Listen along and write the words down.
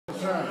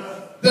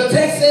The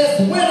text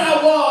says, when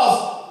I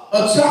was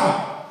a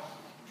child,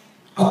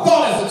 I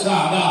thought as a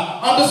child,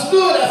 I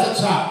understood as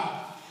a child.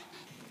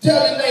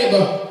 Tell your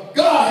neighbor,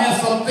 God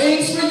has some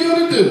things for you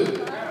to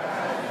do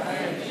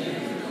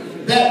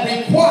that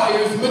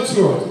requires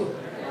maturity.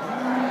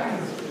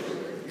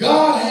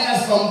 God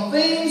has some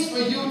things for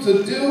you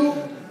to do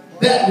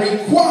that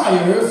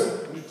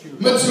requires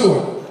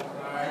maturity.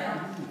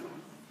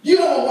 You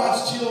ever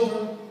watch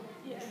children?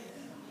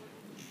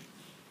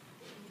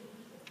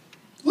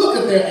 Look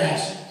at their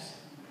actions.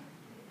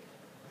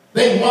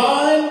 They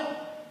whine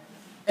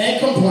and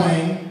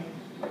complain.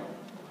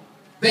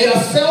 They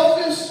are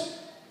selfish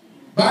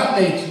by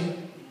nature.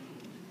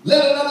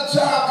 Let another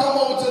child come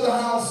over to the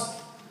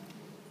house.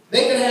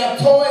 They can have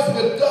toys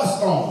with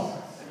dust on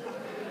them.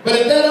 But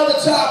if that other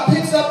child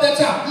picks up that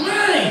child,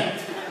 mine!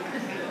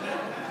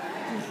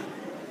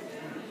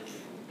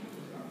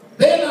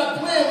 They're not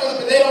playing with it,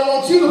 but they don't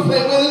want you to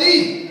play with it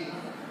either.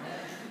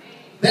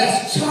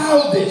 That's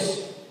childish.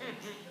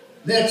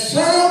 They're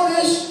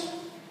childish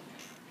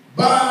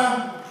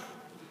by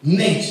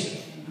nature.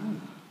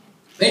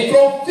 They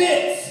throw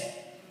fits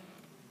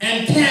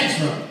and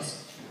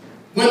tantrums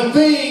when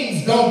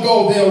things don't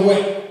go their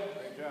way.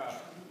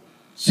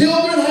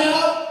 Children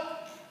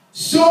have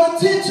short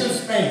attention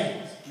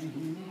spans.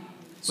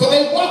 So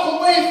they walk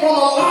away from a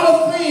lot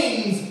of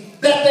things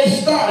that they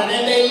started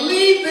and they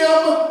leave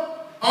them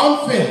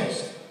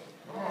unfinished.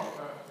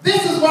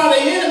 This is why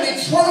the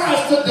enemy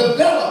tries to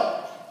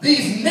develop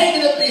these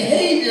negative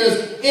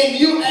behaviors in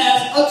you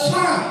as a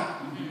child.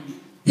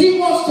 He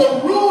wants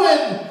to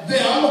ruin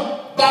them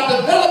by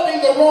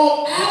developing the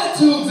wrong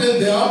attitudes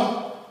in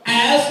them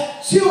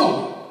as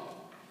children.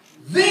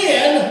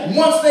 Then,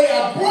 once they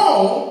are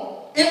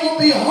grown, it will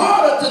be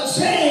harder to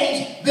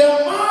change their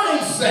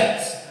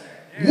mindsets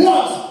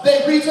once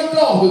they reach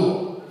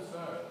adulthood.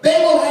 They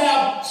will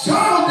have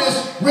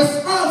childish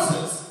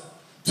responses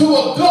to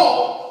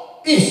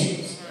adult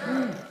issues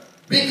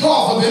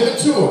because of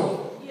immaturity.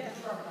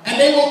 And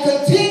they will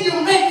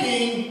continue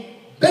making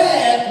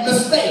bad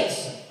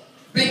mistakes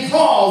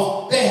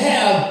because they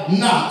have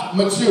not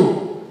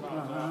matured.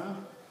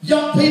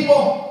 Young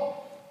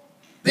people,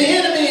 the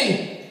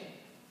enemy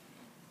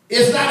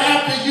is not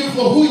after you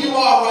for who you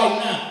are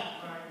right now.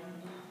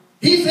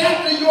 He's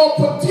after your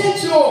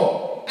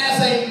potential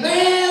as a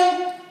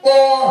man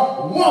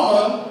or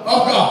woman of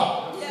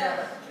God.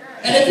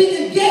 And if he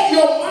can get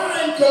your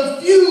mind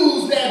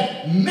confused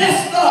and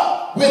messed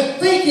up with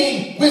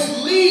thinking which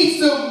leads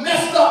to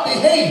messed up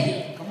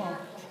behavior,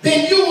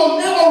 then you will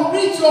never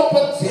reach your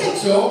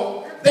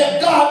potential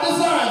that God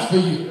designs for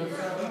you.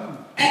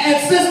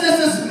 And since this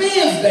is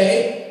Men's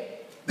Day,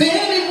 the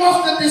enemy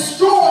wants to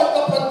destroy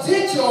the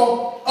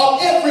potential of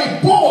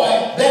every boy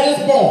that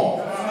is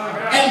born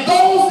and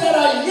those that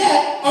are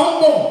yet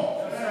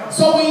unborn.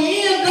 So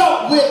we end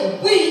up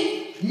with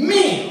weak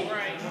men.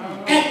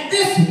 And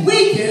this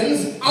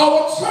weakens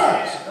our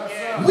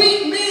church.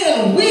 Weak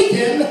men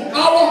weaken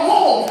our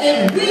homes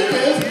and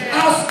weakens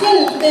our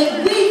schools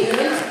and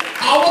weakens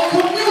our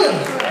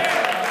community.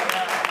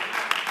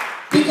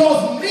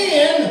 Because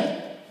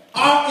men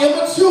are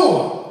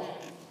immature.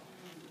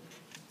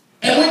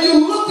 And when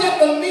you look at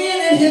the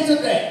men in here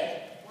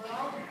today,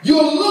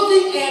 you're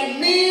looking at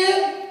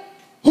men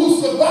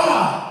who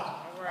survived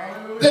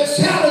the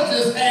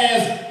challenges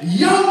as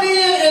young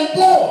men and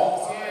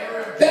boys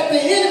that the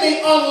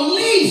enemy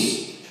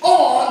unleashed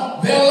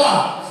on their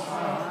lives.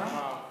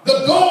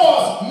 The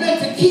doors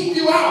meant to keep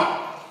you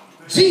out,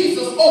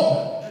 Jesus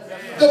opened.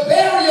 The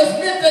barriers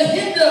meant to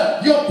hinder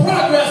your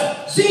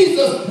progress,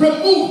 Jesus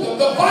removed them.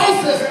 The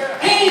vices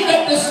aimed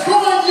at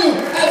destroying you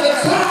as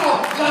a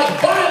child,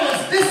 like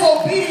violence,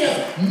 disobedience,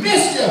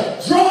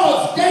 mischief,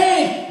 drugs,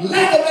 game,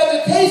 lack of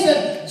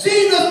education,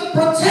 Jesus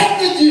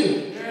protected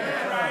you.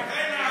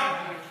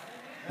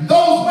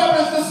 Those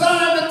weapons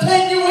designed to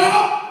take you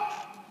out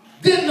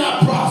did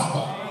not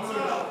prosper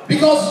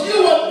because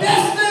you were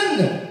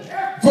destined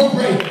for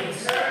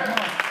greatness.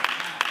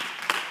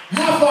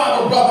 High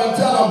five a brother and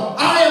tell him,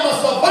 I am a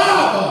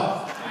survivor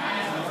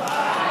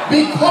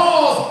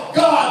because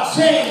God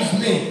changed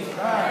me.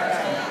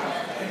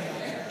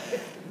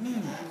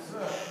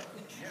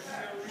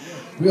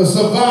 We are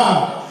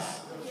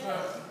survivors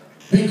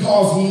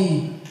because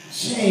he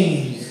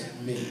changed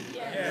me.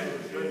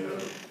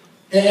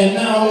 And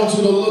now I want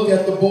you to look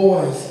at the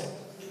boys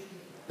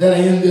that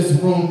are in this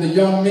room, the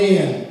young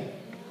men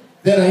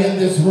that are in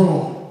this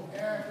room.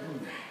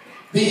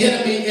 The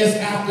enemy is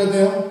after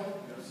them.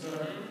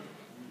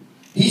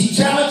 He's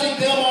challenging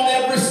them on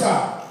every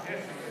side.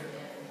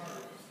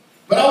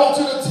 But I want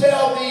you to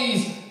tell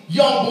these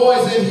young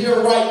boys in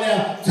here right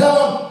now, tell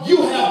them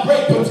you have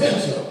great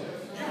potential.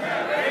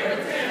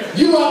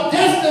 You are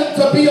destined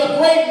to be a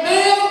great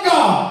man of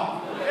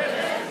God.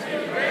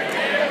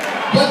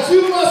 But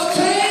you must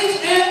change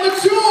and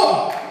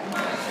mature.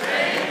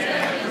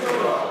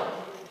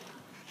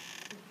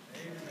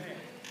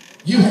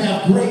 You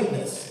have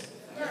greatness.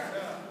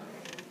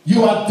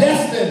 You are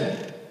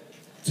destined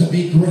to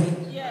be great.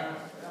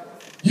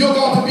 You're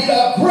going to be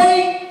a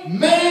great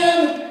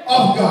man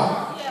of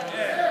God.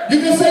 You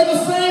can say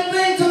the same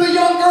thing to the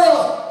young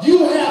girls.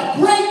 You have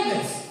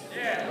greatness.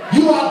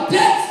 You are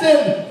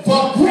destined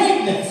for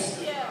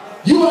greatness.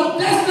 You are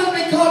destined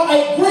to become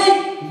a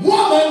great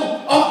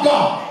woman of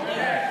God.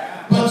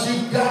 But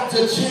you've got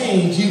to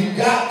change. You've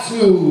got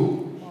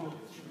to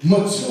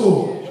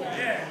mature.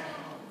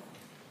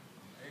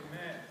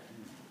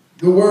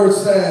 The word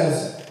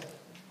says,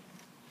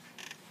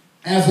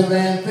 as a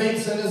man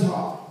thinks in his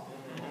heart,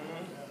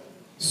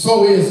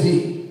 so is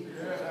he.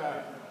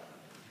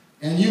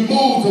 And you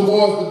move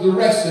towards the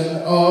direction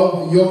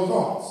of your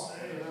thoughts.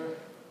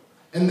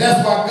 And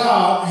that's why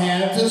God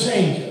had to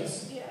change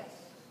us.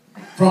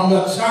 From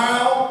a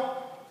child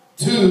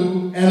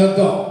to an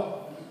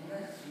adult.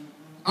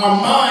 Our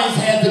minds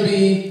had to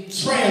be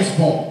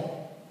transformed.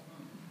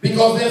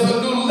 Because there's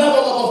a new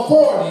level of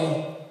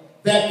authority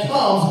that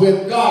comes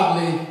with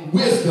godly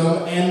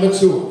wisdom and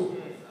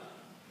maturity.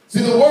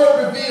 See, the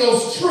word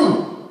reveals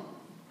truth.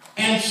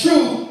 And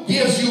truth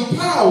gives you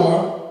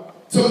power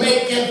to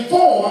make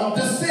informed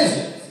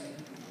decisions.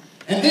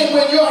 And then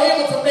when you're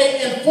able to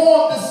make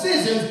informed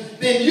decisions,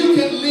 then you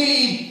can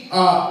lead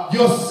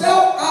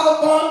yourself out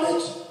of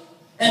bondage.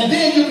 And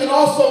then you can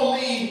also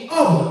lead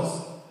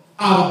others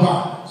out of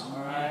bondage.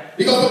 Right.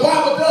 Because the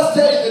Bible does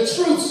tell you the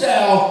truth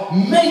shall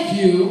make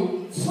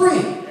you free.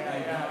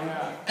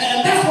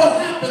 And that's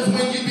what happens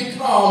when you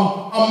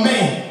become a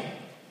man.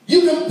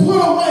 You can put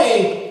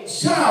away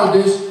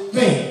childish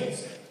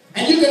things.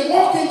 And you can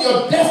walk in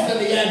your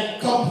destiny and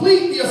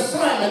complete the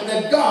assignment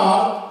that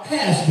God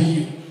has for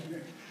you.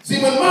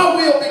 See, when my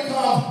will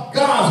becomes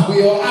God's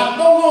will, I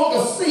no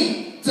longer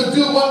seek to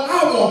do what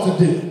I want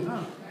to do.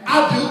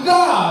 I do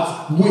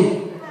God's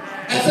will.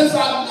 And since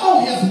I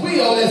know his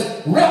will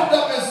is wrapped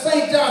up in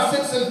St. John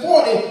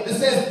 6:40, it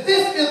says,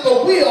 this is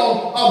the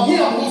will of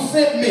him who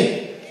sent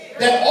me,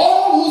 that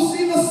all who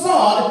see the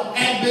Son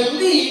and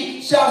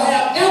believe shall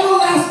have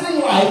everlasting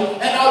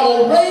life, and I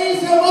will raise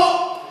him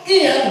up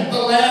in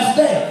the last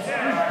days.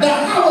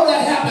 Now, how will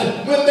that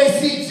happen? When they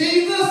see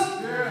Jesus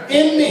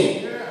in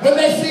me. When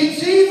they see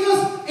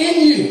Jesus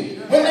in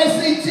you. When they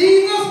see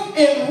Jesus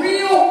in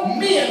real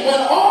men.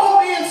 When all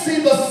men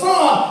see the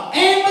Son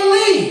and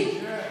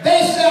believe,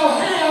 they shall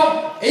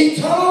have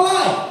eternal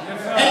life.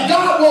 And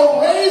God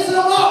will raise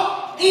them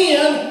up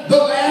in the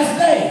last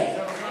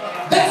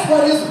days. That's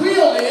what his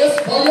will is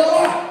for your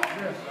life.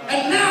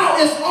 And now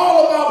it's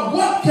all about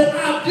what can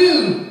I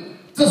do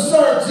to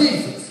serve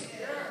Jesus?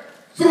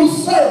 Through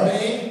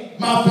serving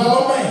my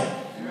fellow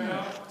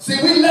man. See,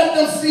 we let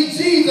them see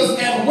Jesus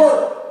at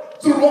work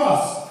through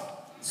us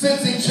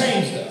since he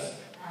changed us.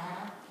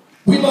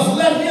 We must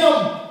let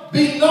him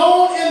be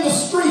known in the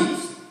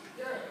streets.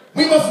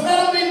 We must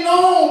let him be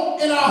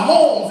known in our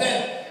homes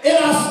and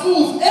in our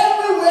schools,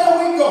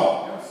 everywhere we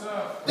go,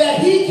 that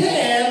he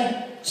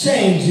can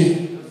change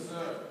you.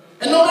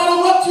 And no matter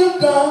what you've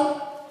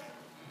done,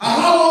 or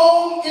how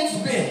long it's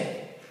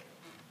been,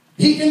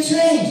 he can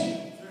change you.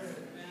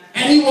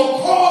 And he will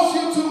cause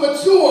you to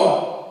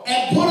mature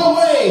and put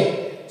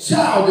away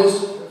childish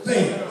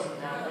things.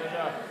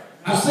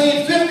 I've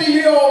seen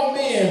 50-year-old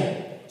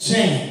men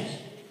change.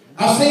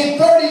 I've seen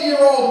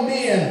 30-year-old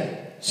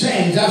men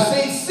change. I've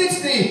seen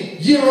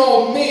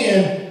 60-year-old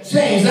men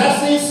change. I've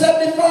seen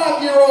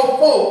 75-year-old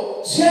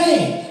folk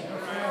change.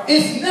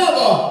 It's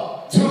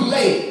never too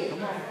late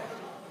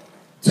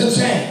to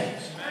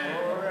change.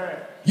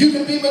 You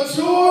can be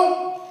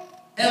mature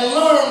and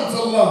learn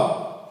to love.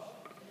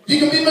 You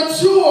can be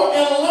mature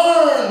and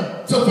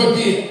learn to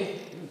forgive.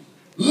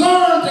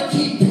 Learn to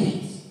keep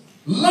peace.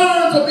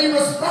 Learn to be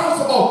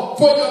responsible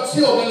for your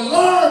children.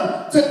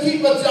 Learn to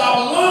keep a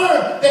job.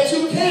 Learn that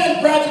you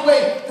can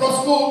graduate from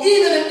school.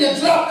 Even if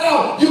you dropped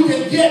out, you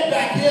can get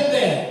back in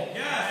there.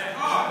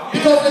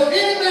 Because if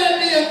any man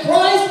be in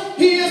Christ,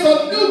 he is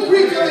a new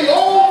creature. The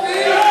old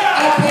things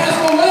are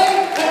passed away,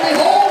 and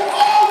behold,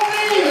 all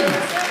things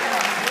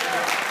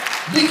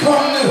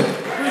become new.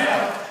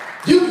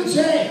 You can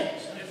change.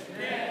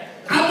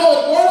 I know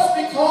it works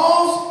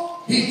because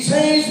he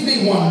changed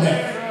me one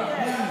day.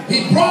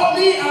 He brought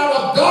me out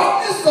of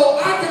darkness so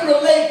I can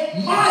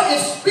relate my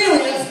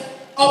experience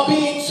of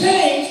being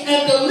changed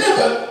and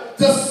delivered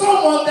to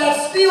someone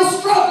that's still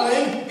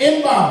struggling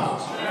in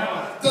bondage.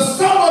 To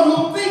someone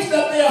who thinks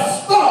that they are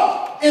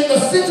stuck in the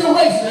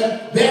situation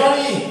they're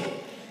in.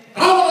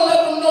 I want to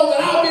let them know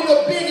that I'll be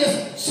the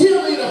biggest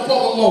cheerleader for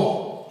the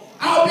Lord.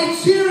 I'll be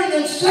cheering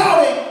and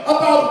shouting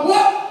about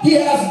what he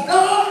has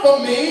done for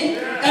me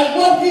and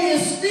what he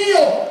is